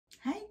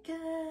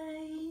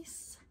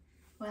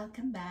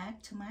welcome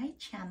back to my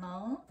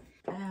channel.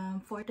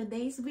 For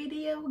today's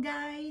video,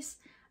 guys,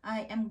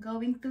 I am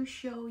going to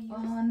show you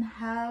on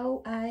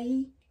how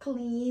I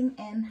clean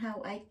and how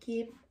I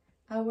keep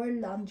our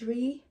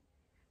laundry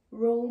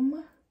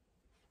room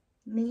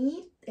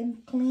neat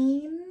and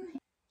clean.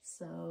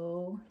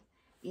 So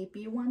if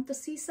you want to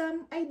see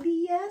some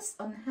ideas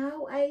on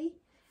how I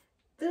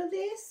do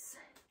this,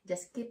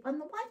 just keep on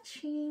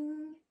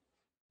watching.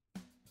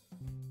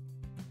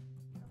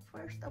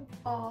 First of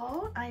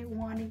all, I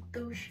wanted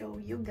to show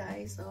you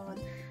guys on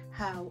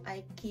how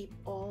I keep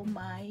all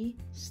my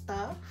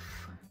stuff,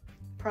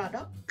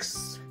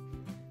 products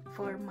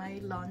for my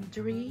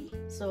laundry.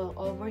 So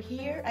over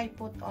here, I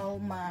put all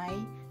my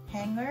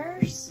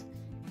hangers,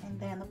 and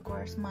then of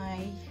course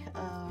my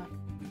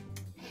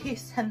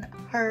his and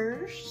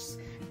hers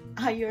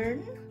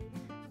iron.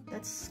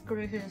 That's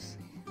Chris.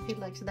 He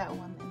likes that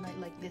one, and I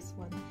like this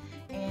one.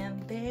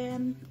 And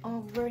then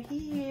over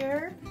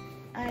here,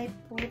 I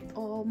put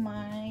all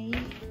my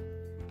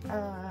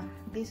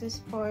this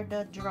is for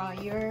the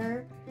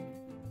dryer,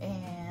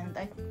 and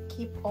I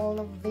keep all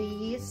of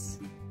these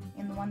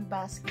in one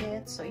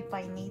basket, so if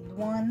I need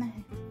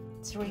one,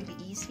 it's really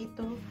easy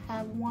to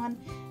have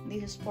one.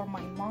 This is for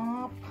my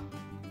mop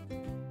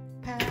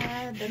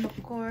pad, and of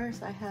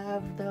course I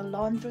have the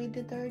laundry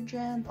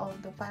detergent, all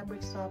the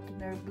fabric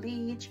softener,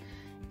 bleach,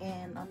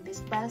 and on this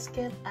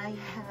basket I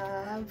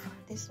have,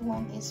 this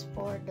one is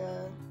for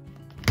the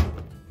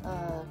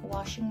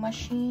washing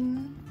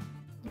machine.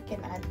 You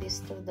can add this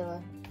to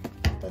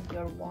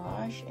your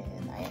wash,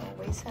 and I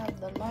always have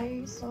the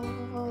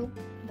Lysol,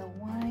 the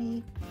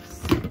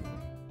wipes,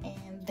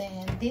 and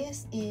then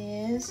this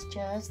is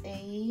just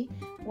a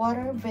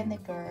water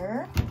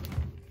vinegar,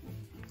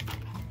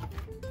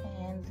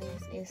 and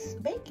this is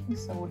baking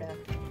soda.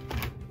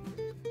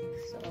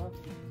 So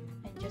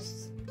I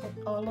just put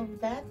all of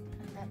that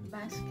in that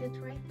basket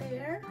right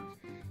there.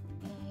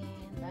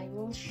 I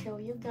will show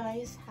you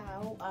guys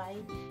how I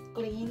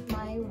clean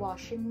my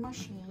washing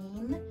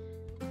machine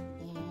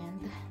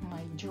and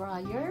my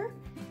dryer.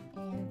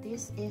 And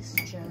this is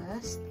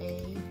just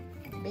a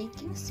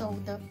baking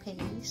soda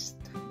paste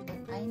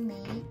that I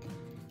make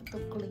to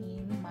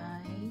clean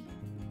my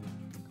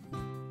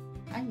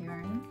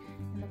iron.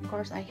 And of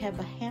course I have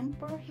a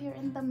hamper here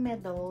in the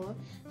middle,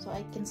 so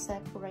I can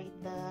separate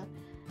the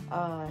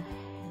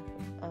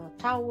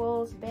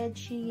towels, bed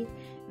sheet,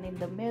 and in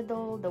the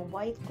middle the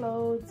white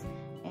clothes,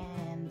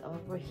 and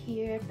over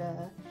here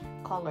the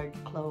colored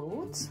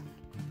clothes.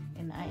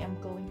 And I am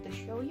going to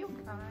show you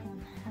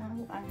guys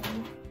how I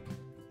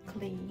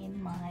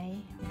clean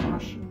my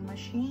washing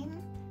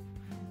machine,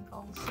 and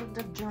also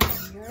the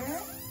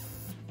dryer,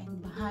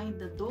 and behind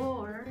the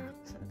door,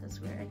 so that's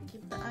where I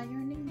keep the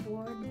ironing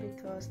board,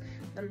 because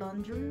the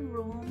laundry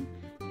room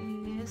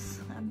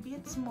is a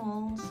bit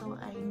small, so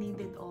I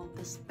needed all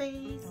the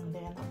space. And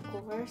then of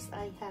course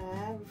I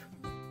have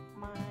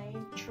my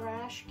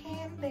trash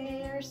can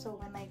there, so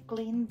when I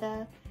clean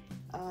the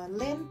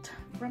lint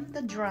from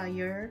the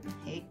dryer,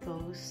 it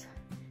goes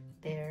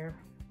there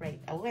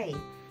right away.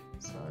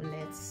 So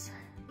let's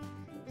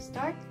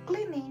start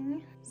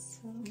cleaning.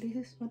 So this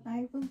is what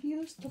I will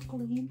use to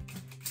clean.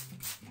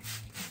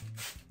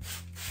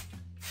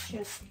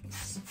 Just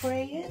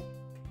spray it.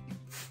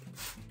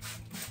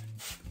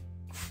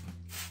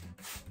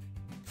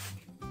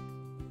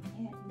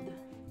 And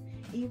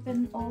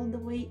even all the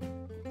way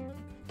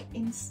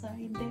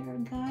inside there,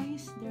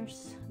 guys,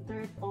 there's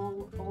dirt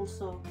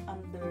also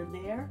under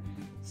there,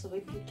 so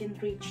if you can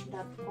reach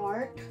that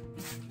part,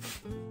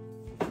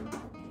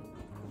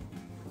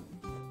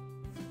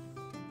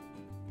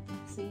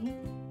 see.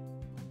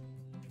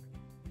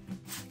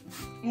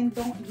 And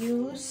don't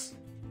use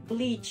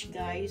bleach,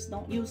 guys,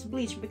 don't use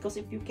bleach, because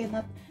if you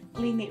cannot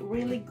clean it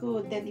really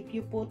good, then if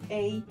you put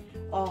a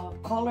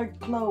colored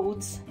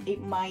clothes,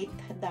 it might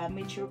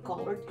damage your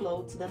colored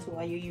clothes. That's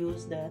why you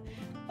use the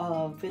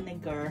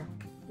vinegar,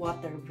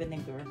 water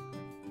vinegar.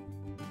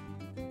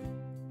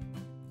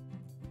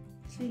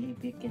 See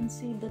if you can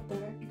see the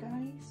dirt,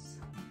 guys.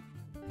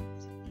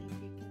 See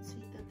if you can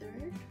see the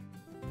dirt.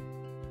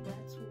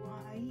 That's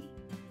why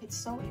it's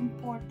so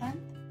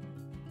important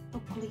to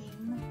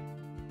clean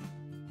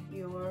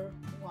your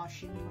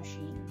washing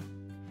machine.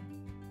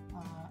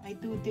 I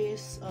do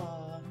this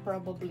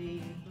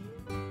probably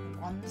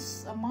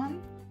once a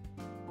month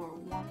or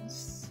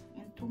once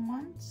in 2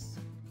 months.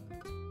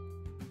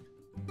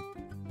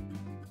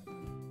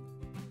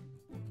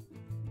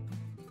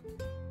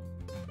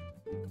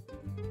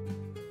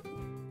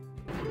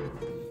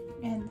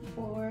 And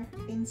for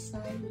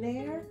inside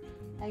there,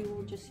 I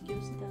will just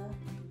use the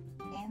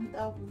end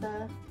of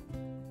the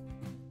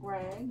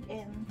rag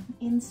and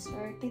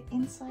insert it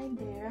inside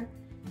there,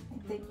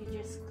 and then you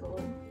just go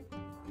and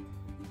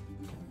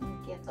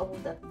get all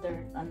that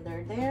dirt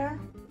under there.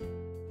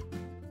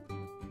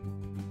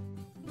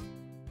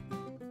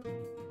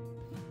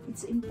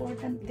 It's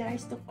important,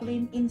 guys, to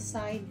clean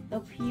inside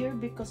of here,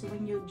 because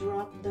when you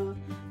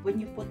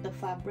put the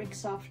fabric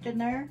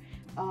softener,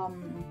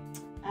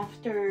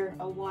 after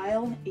a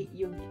while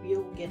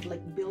you'll get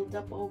like build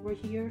up over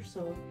here,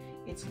 so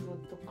it's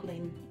good to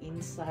clean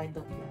inside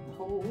of that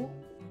hole.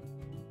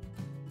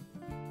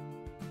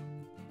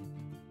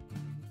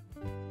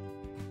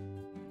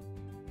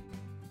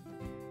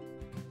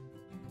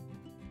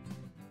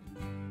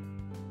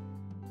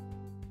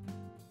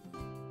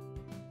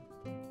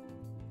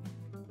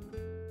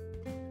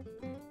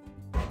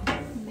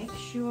 Make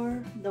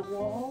sure the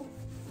wall,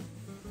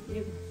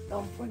 you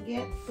don't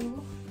forget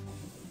to,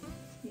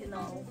 you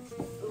know,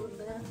 do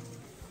the,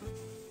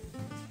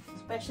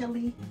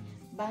 especially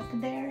back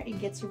there, it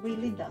gets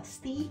really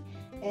dusty,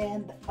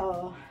 and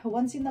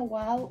once in a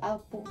while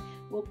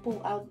we'll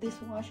pull out this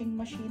washing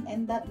machine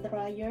and that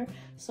dryer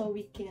so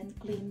we can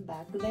clean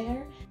back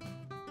there.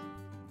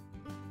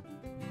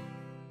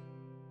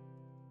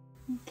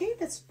 Okay,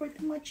 that's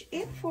pretty much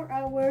it for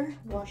our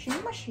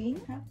washing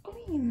machine. Now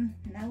clean.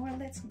 Now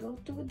let's go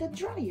to the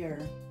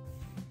dryer.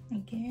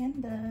 Again,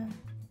 the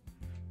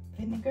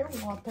vinegar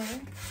water.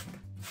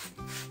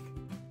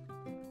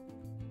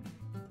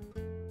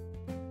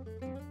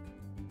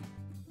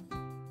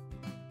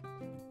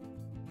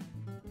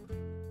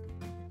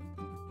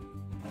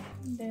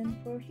 And then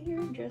for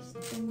here, just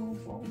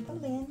remove all the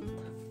lint.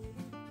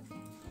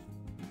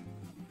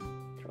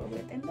 Throw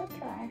it in the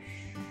trash.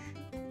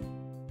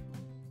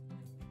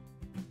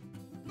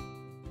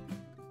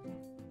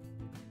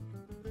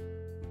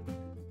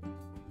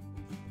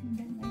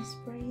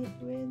 Spray it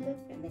with the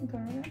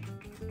vinegar.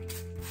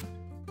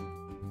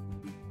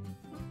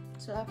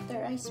 So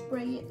after I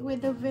spray it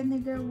with the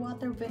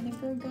water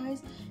vinegar,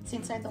 guys,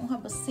 since I don't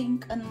have a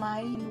sink in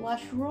my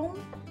washroom,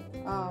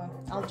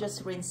 I'll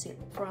just rinse it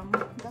from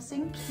the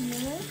sink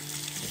here.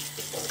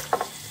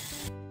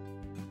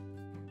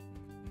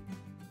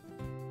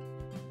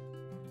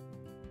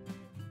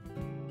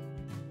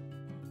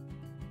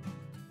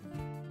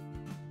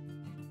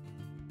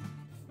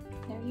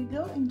 There you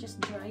go, and just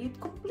dry it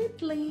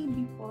completely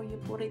before you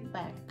put it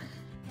back.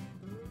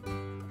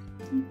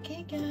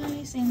 Okay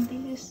guys, and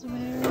this is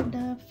where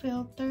the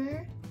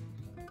filter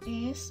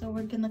is, so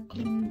we're gonna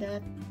clean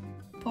that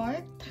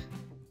part.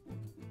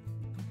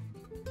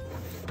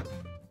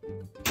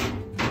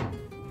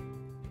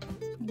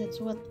 This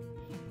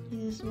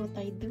is what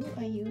I do.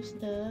 I use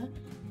the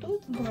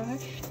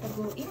toothbrush to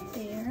go in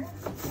there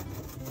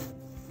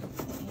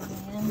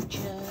and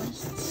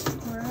just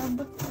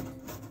scrub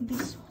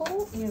this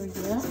whole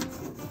area.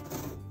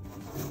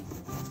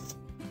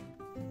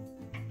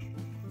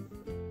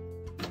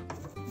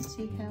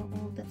 See how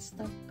all that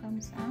stuff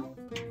comes out.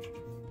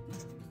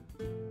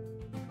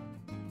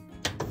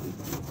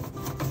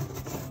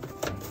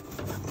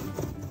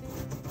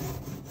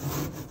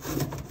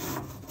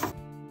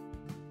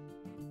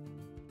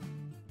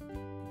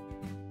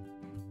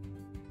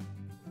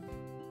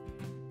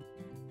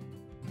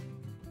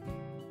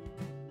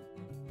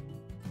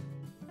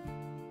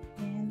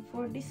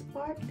 For this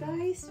part,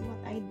 guys,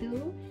 what I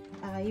do,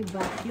 I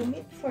vacuum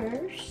it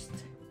first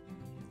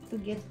to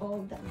get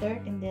all the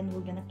dirt, and then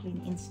we're gonna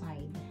clean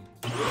inside.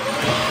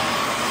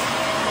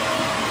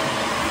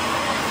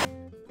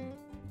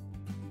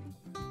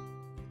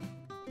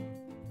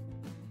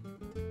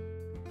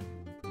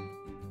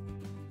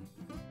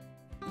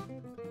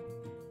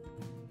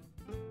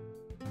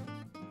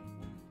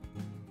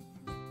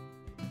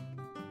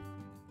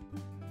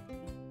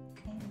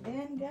 And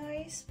then,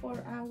 guys,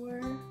 for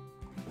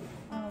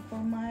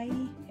my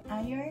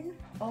iron,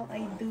 all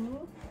I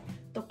do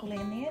to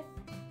clean it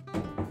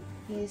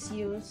is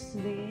use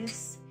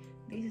this.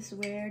 This is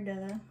where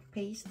the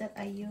paste that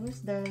I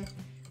use, the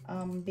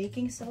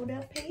baking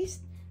soda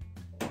paste.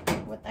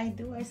 What I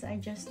do is I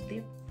just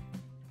dip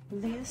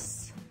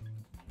this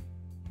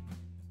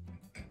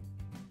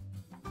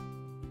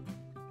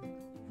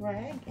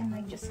rag and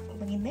I just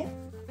clean it.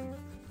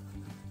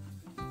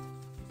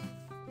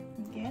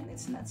 Again,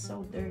 it's not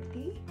so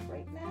dirty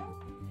right now,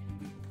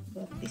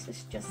 but this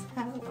is just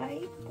how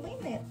I clean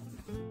it.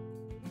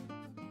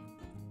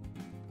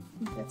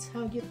 That's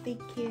how you take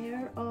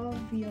care of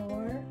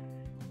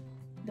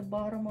the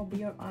bottom of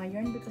your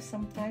iron, because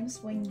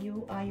sometimes when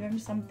you iron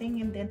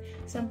something and then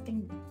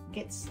something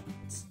gets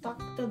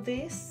stuck to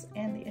this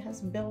and it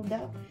has built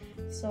up,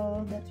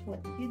 so that's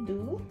what you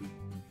do.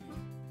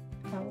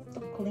 How to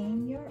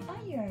clean your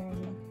iron: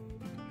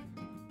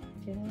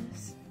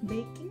 just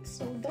baking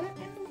soda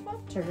and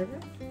water.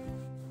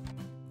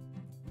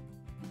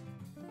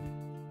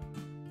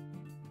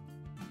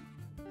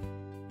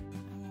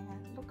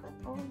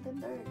 The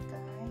dirt,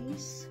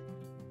 guys.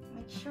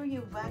 Make sure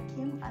you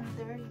vacuum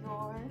under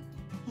your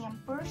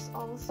hampers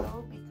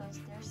also, because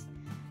there's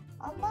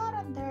a lot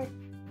of dirt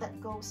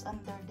that goes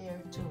under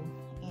there too,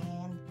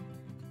 and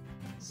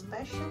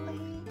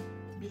especially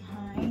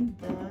behind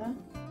the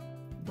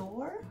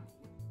door,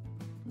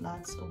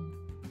 lots of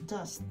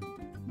dust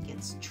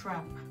gets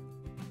trapped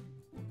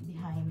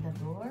behind the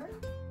door.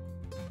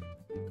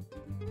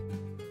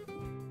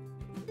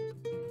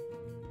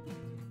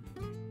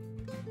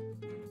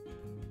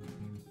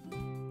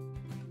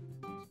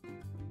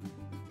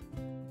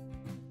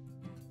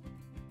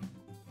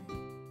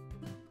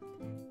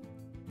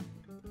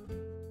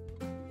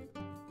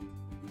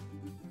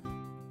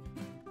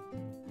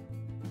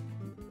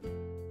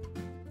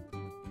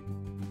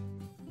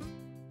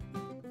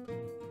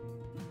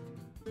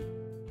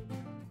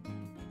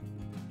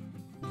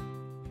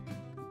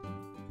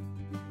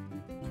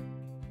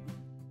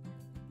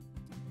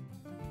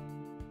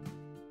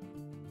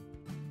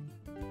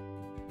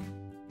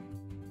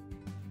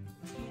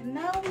 And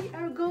now we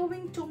are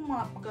going to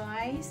mop,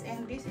 guys,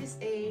 and this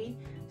is a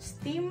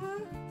steam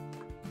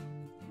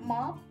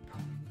mop.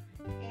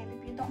 And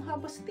if you don't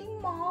have a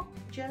steam mop,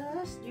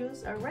 just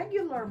use a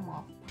regular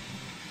mop.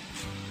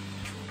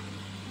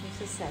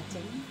 This is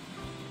setting.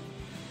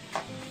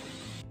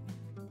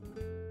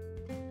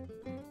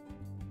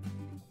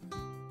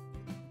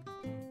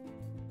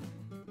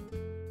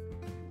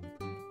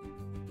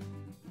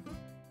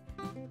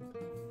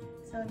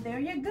 So there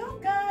you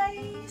go,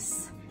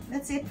 guys.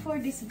 That's it for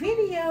this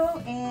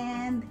video,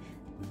 and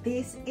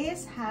this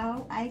is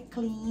how I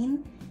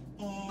clean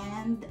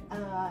and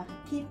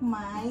keep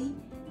my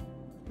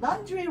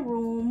laundry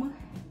room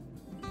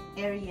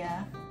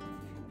area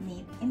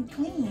neat and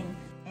clean.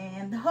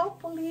 And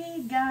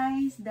hopefully,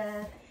 guys,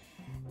 that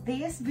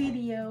this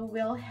video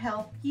will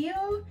help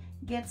you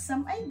get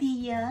some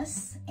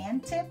ideas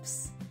and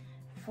tips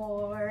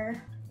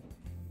for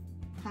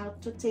how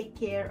to take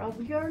care of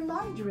your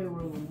laundry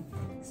room.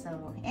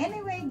 So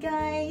anyway,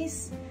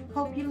 guys,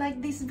 hope you like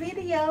this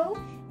video,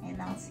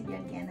 and I'll see you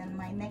again in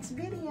my next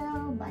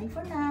video. Bye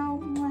for now.